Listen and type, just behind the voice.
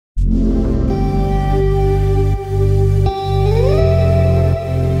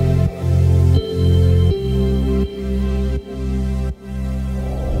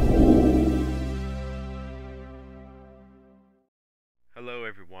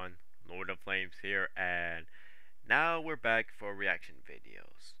everyone, Lord of Flames here, and now we're back for reaction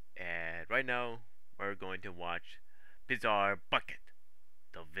videos. And right now, we're going to watch Bizarre Bucket,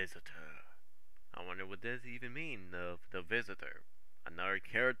 the Visitor. I wonder what does he even mean, the Visitor? Another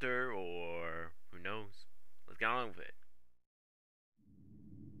character, or who knows? Let's get on with it.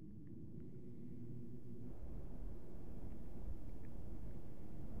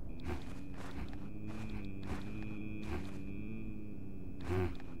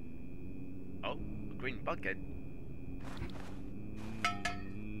 Oh, a green bucket.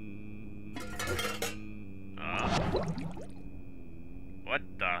 What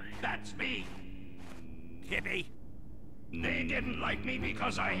the? That's me! Kitty! They didn't like me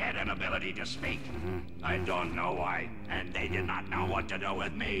because I had an ability to speak. I don't know why, and they did not know what to do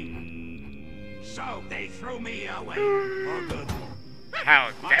with me. So they threw me away for good.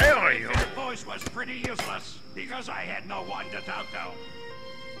 How dare you! My voice was pretty useless because I had no one to talk to.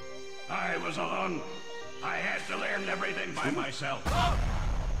 I was alone. I had to learn everything by myself.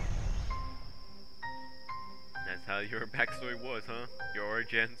 That's how your backstory was, huh? Your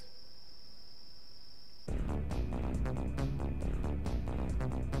origins?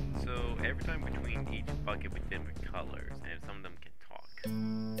 So, every time between each bucket with different colors, and some of them can talk.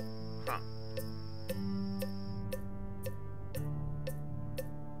 Huh.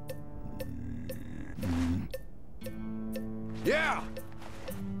 Yeah!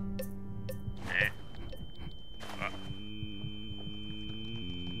 Eh.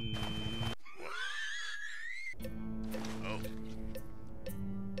 Oh.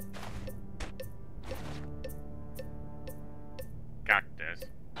 Got this.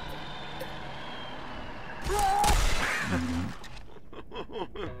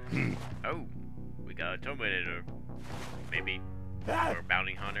 Oh, we got a Terminator. Maybe. Or a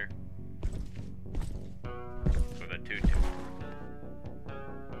bounty hunter. With a tutu.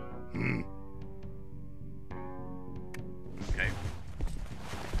 Okay.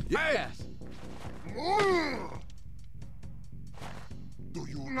 Yes! Do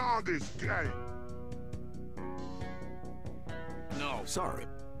you know this game? No, sorry.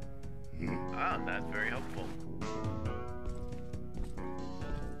 Ah, that's very helpful.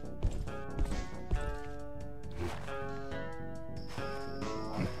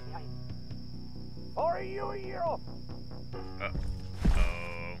 Are you here? Oh.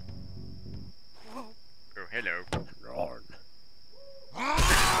 Oh, hello. Lord.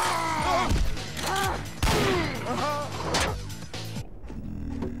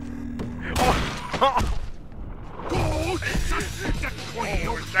 Go, suck the queen!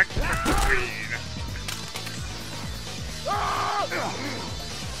 Oh, that's the queen.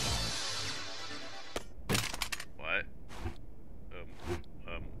 What?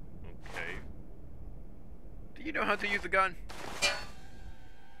 Okay. Do you know how to use a gun?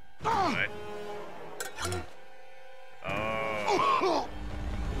 What? Oh.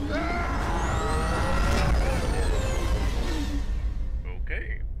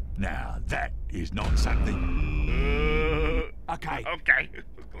 Okay. Now that is not something. Okay. Okay.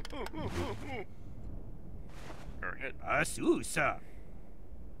 Her head. Asusa.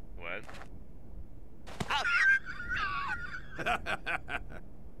 What?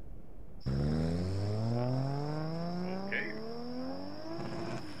 Okay.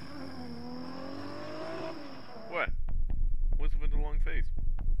 What? What's with the long face?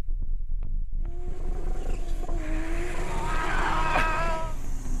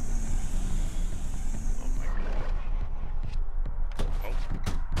 Oh my god.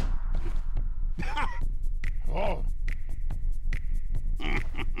 Oh.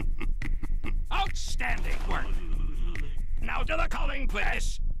 Outstanding work. Now to the calling,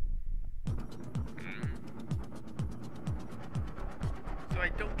 please. So I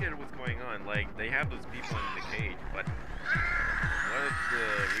don't get what's going on. Like, they have those people in the cage, but what is the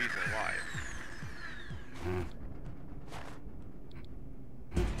reason why?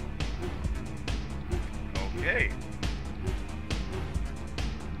 Okay.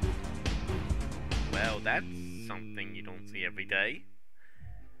 Well, that's something you don't see every day.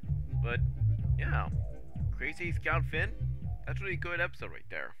 But, yeah. CrazyScoutFIN, that's a really good episode right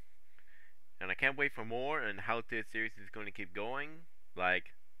there. And I can't wait for more and how this series is going to keep going.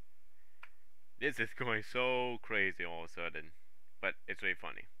 Like, this is going so crazy all of a sudden. But it's really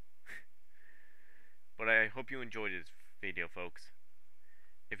funny. But I hope you enjoyed this video, folks.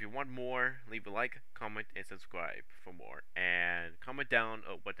 If you want more, leave a like, comment, and subscribe for more. And comment down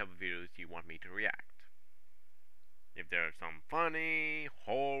what type of videos you want me to react. If there's some funny,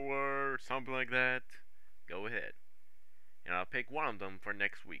 horror, something like that, go ahead. And I'll pick one of them for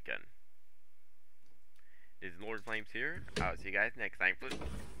next weekend. This is Lord Flames here. I'll see you guys next time.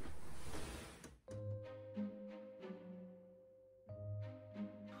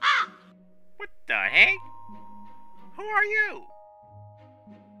 What the heck? Who are you?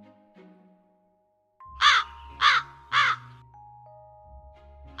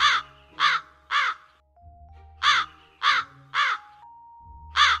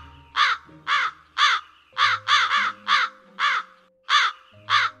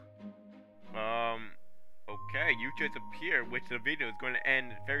 Okay, you just appeared, which the video is going to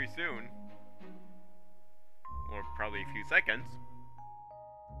end very soon. Or probably a few seconds.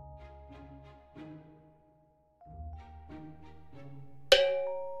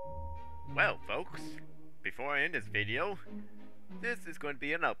 Well, folks, before I end this video, this is going to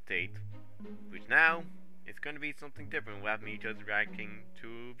be an update. Which now, it's going to be something different without me just reacting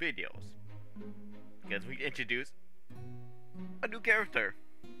to videos. Because we introduced a new character.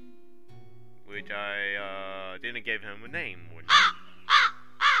 Which I didn't give him a name.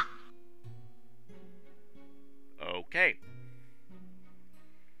 Okay.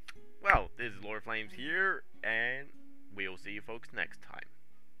 Well, this is Lord Flames here, and we'll see you folks next time.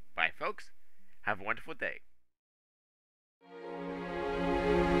 Bye, folks. Have a wonderful day.